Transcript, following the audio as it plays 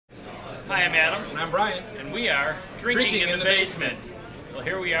Hi, I'm Adam. And I'm Brian. And we are Drinking in the Basement. Well,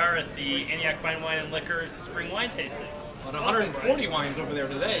 here we are at the Antioch Fine Wine and Liquors Spring Wine Tasting. About 140 wines over there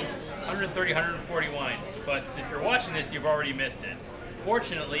today. 130, 140 wines. But if you're watching this, you've already missed it.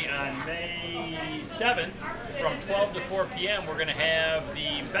 Fortunately, on May 7th, from 12 to 4 p.m., we're going to have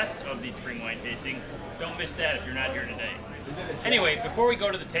the best of the spring wine tasting. Don't miss that if you're not here today. Anyway, before we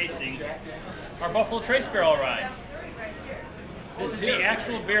go to the tasting, our Buffalo Trace barrel arrived. This is the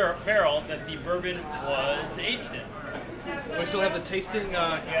actual barrel that the bourbon was aged in. We still have the tasting. We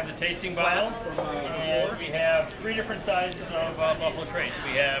have the tasting bottle, and we have 3 different sizes of Buffalo Trace.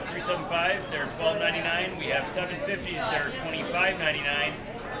 We have 375s, they're $12.99. We have 750s, they're $25.99,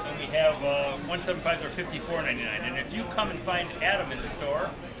 and we have 175s, are $54.99. And if you come and find Adam in the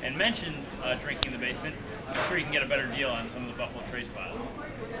store and mention Drinking in the Basement, I'm sure you can get a better deal on some of the Buffalo Trace bottles.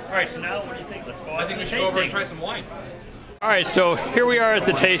 All right, so now what do you think? Let's go. I think we should go over and try some wine. All right, so here we are at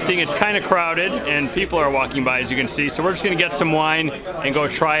the tasting. It's kind of crowded, and people are walking by, as you can see. So we're just going to get some wine and go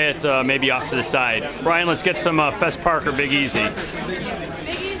try it maybe off to the side. Brian, let's get some Fess Parker Big Easy.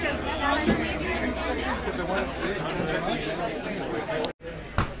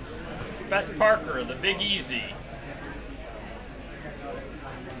 Fess Parker, the Big Easy.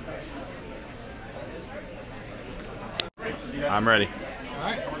 I'm ready. All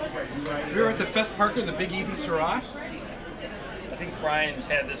right. So we're at the Fess Parker, the Big Easy Syrah. I think Brian's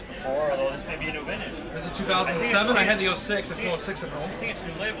had this before, although this may be a new vintage. This is 2007. I had the 06. I still have 06 at home. I think it's a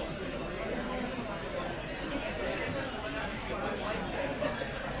new label.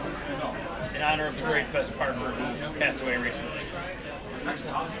 In honor of the great Fess Parker who passed away recently.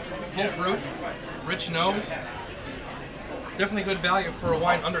 Excellent. Full fruit, rich nose. Definitely good value for a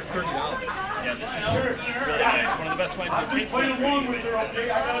wine under $30. Yeah, this is really nice. One of the best wines we've tasted.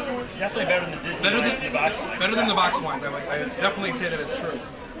 Definitely better than the Disney wines and the box wines. Better than the box wines. I would definitely say that is true.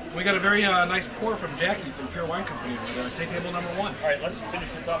 We got a very nice pour from Jackie from Pure Wine Company. Take table number 1. All right, let's finish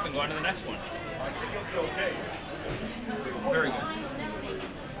this up and go on to the next one. Very good.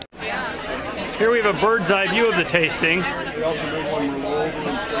 Here we have a bird's eye view of the tasting. We also made one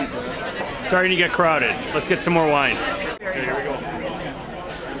Merlot. Starting to get crowded. Let's get some more wine. Okay, here we go.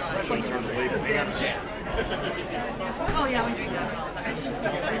 Oh yeah, we drink that.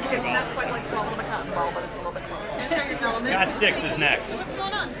 It's not quite like swallowing a cotton ball, but it's a little bit close. Got 6 is next. What's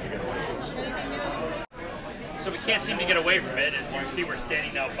going on? Anything new? So we can't seem to get away from it. As you see, we're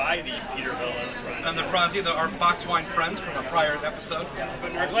standing now by the Peterbilt in front. And the Franzi, our box wine friends from a prior episode. Yeah,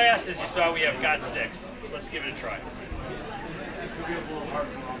 but in our glass, as you saw, we have Got 6. So let's give it a try.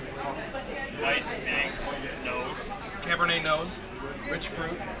 Nice big nose. Cabernet nose, rich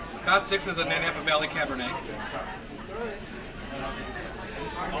fruit. Got 6 is a Napa Valley Cabernet.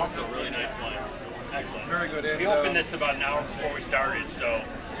 Also really nice wine. Excellent. Very good. And, we opened this about an hour before we started, so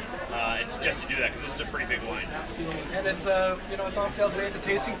it's just to do that because this is a pretty big wine. And it's it's on sale today at the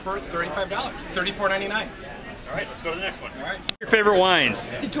tasting for $35, $34.99. All right, let's go to the next one. All right. Your favorite wines?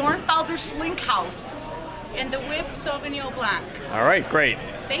 The Dornfelder Slinkhouse and the Whip Sauvignon Blanc. All right, great.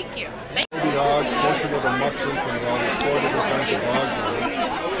 Thank you. Baby dog, don't forget the mushroom and all the 4 different kinds of dogs.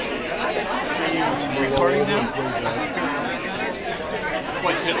 Recording now?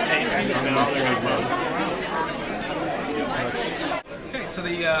 What, just tasting? Okay, so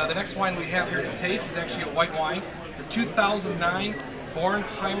the next wine we have here to taste is actually a white wine. The 2009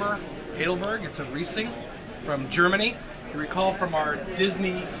 Bornheimer Heidelberg. It's a Riesling from Germany. You recall from our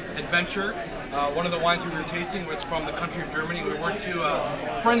Disney adventure, one of the wines we were tasting was from the country of Germany. We weren't too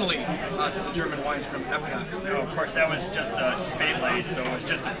friendly to the German wines from Epcot. No, of course, that was just a Spätlese, so it was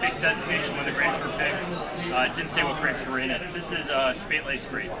just a big designation when the grapes were picked. It didn't say what grapes were in it. This is Spätlese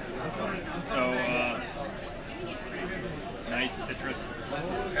grape. So, nice citrus.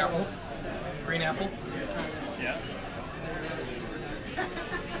 Apple, green apple. Yeah.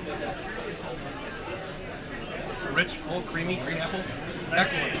 Rich, full, creamy, green apple.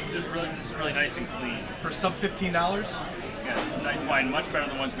 Nice. Excellent. This is really nice and clean. For sub $15. Yeah, it's a nice wine, much better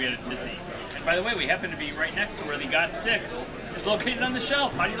than the ones we had at Disney. And by the way, we happen to be right next to where the Got 6 is located on the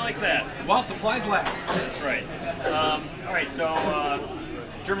shelf. How do you like that? While supplies last. That's right. All right, so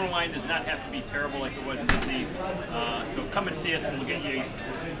German wine does not have to be terrible like it was in Disney. So come and see us and we'll get you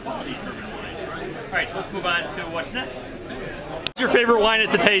quality German wine. All right, so let's move on to what's next. What's your favorite wine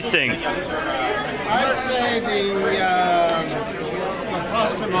at the tasting? I'd say the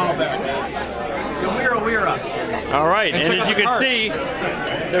Costa Malbec. The Wira. All right, and as you can see,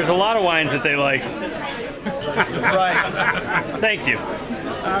 there's a lot of wines that they like. Right. Thank you. All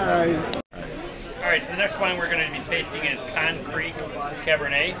right. All right, so the next wine we're going to be tasting is Con Creek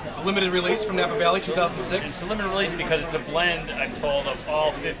Cabernet. Limited release from Napa Valley, 2006. It's a limited release because it's a blend, I'm told, of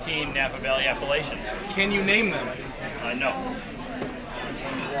all 15 Napa Valley appellations. Can you name them? No.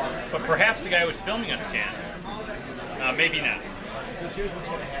 But perhaps the guy who was filming us can. Maybe not.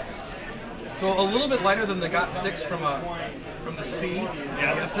 So a little bit lighter than the Got 6 from the C.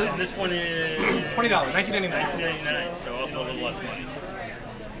 Yeah, this one is $20, $19.99. $19.99, so also a little less money.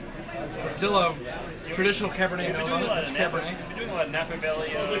 It's still a traditional Cabernet note on it, rich Cabernet. We've been doing a lot of Napa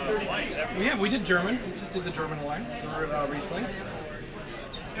Valley wines. Yeah, we did German. We just did the German wine for Riesling.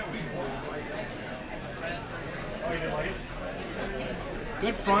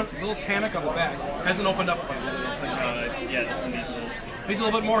 Good front, a little tannic on the back. Hasn't opened up quite yet. Yeah, this one needs a little. Needs a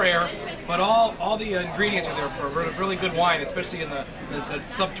little bit more air, but all the ingredients are there for a really good wine, especially in the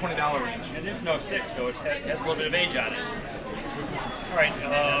sub $20 range. And there's no 6, so it has a little bit of age on it. All right,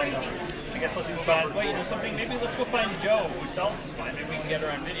 I guess let's move on. Well, you know something? Maybe let's go find Joe who sells this wine. Maybe we can get her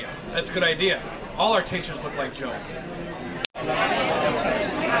on video. That's a good idea. All our tasters look like Joe. So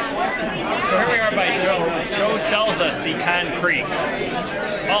here we are by Joe. Joe sells us the Con Creek.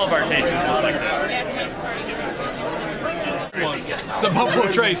 All of our tastings look like this. The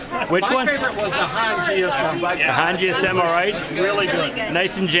Buffalo Trace. Which one? My favorite was the Han GSM. The Han GSM, all right? Really good.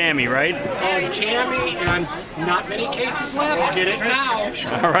 Nice and jammy, right? And jammy, and not many cases left. Get it now.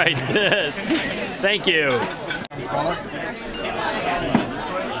 All right. Thank you.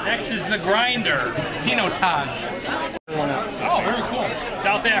 Next is the Grinder. Pinotage. Oh, very cool.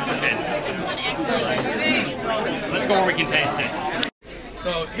 South African. Let's go where we can taste it.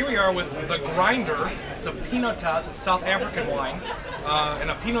 So here we are with the Grinder. It's a Pinotage, a South African wine, and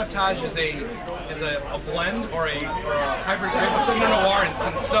a Pinotage is a blend or a hybrid grape of Pinot Noir and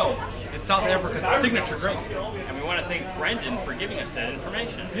Cinsault. It's South Africa's signature grape. And we want to thank Brendan for giving us that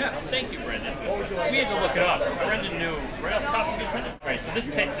information. Yes. Thank you, Brendan. We had to look it up. Brendan knew right off the top of his head. All right, so this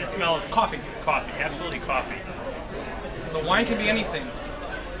smells Coffee. Coffee, absolutely coffee. So wine can be anything.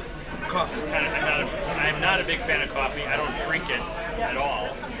 Coffee. I'm not a big fan of coffee. I don't drink it at all.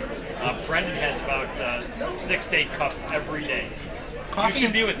 Brendan has about 6 to 8 cups every day. Coffee. You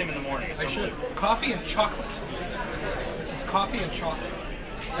should be with him in the morning. I should. Coffee and chocolate. This is coffee and chocolate.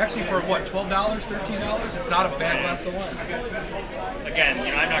 Actually, for what, $12, $13? It's not a bad glass of wine. Again,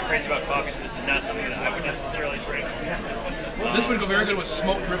 you know, I'm not crazy about coffee, so this is not something that I would necessarily drink. This would go very good with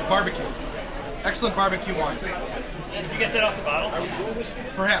smoked rib barbecue. Excellent barbecue wine. Did you get that off the bottle?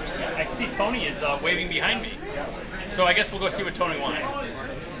 Perhaps. I see Tony is waving behind me. So I guess we'll go see what Tony wants.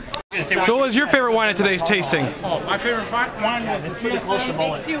 So what was your favorite wine at today's tasting? Oh, my favorite wine was pretty close to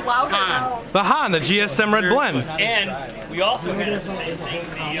Makes you louder now. The Han, the GSM Red Blend. And we also had tasting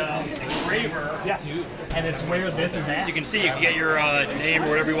the engraver. Yeah, and it's where this is As at. you can see, you can get your name or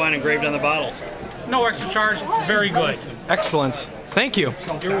whatever you want engraved on the bottles. No extra charge. Very good. Excellent. Thank you.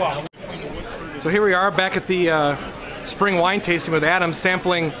 You're welcome. So here we are back at the spring wine tasting with Adam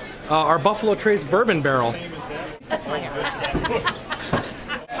sampling our Buffalo Trace bourbon barrel.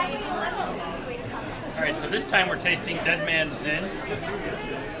 All right, so this time we're tasting Dead Man's Zin.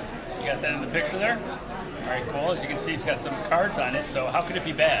 You got that in the picture there? All right, cool. As you can see, it's got some cards on it, so how could it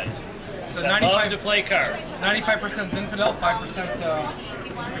be bad? So I love to play cards. 95% Zinfandel,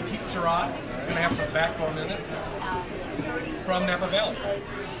 5% Petite Syrah. It's going to have some backbone in it. From Napa Valley.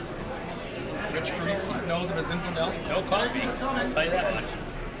 Rich fruity nose of a Zinfandel. No coffee, I'll tell you that much.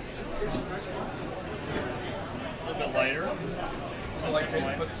 A little bit lighter. It's a light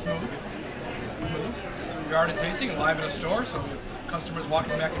taste, but smooth. We are at a tasting and live in a store, so customers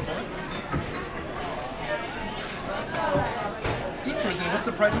walking back and forth. Good for Zin. What's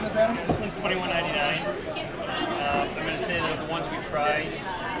the price on this, Adam? This one's $21.99. I'm going to say that the ones we tried,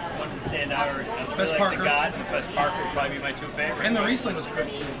 the ones that stand out are Fess like Parker. the God and Fess Parker would probably be my 2 favorites. And the Riesling was good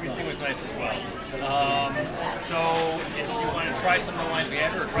too. Riesling was nice as well. So if you want to try some of the wines we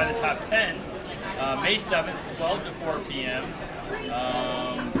have here or try the top 10, May 7th, 12 to 4 p.m.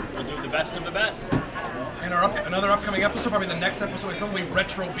 We'll do the best of the best. And another upcoming episode, probably the next episode, we film will be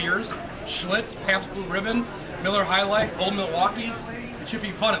retro beers, Schlitz, Pabst Blue Ribbon, Miller High Life, Old Milwaukee. It should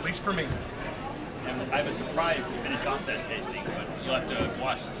be fun, at least for me. And I was surprised to finish off that tasting, but you'll have to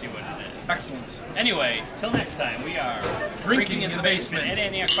watch to see what it is. Excellent. Anyway, till next time, we are Drinking in the Basement at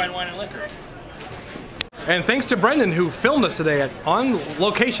Antioch Fine Wine and Liquors. And thanks to Brendan, who filmed us today on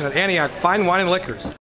location at Antioch Fine Wine and Liquors.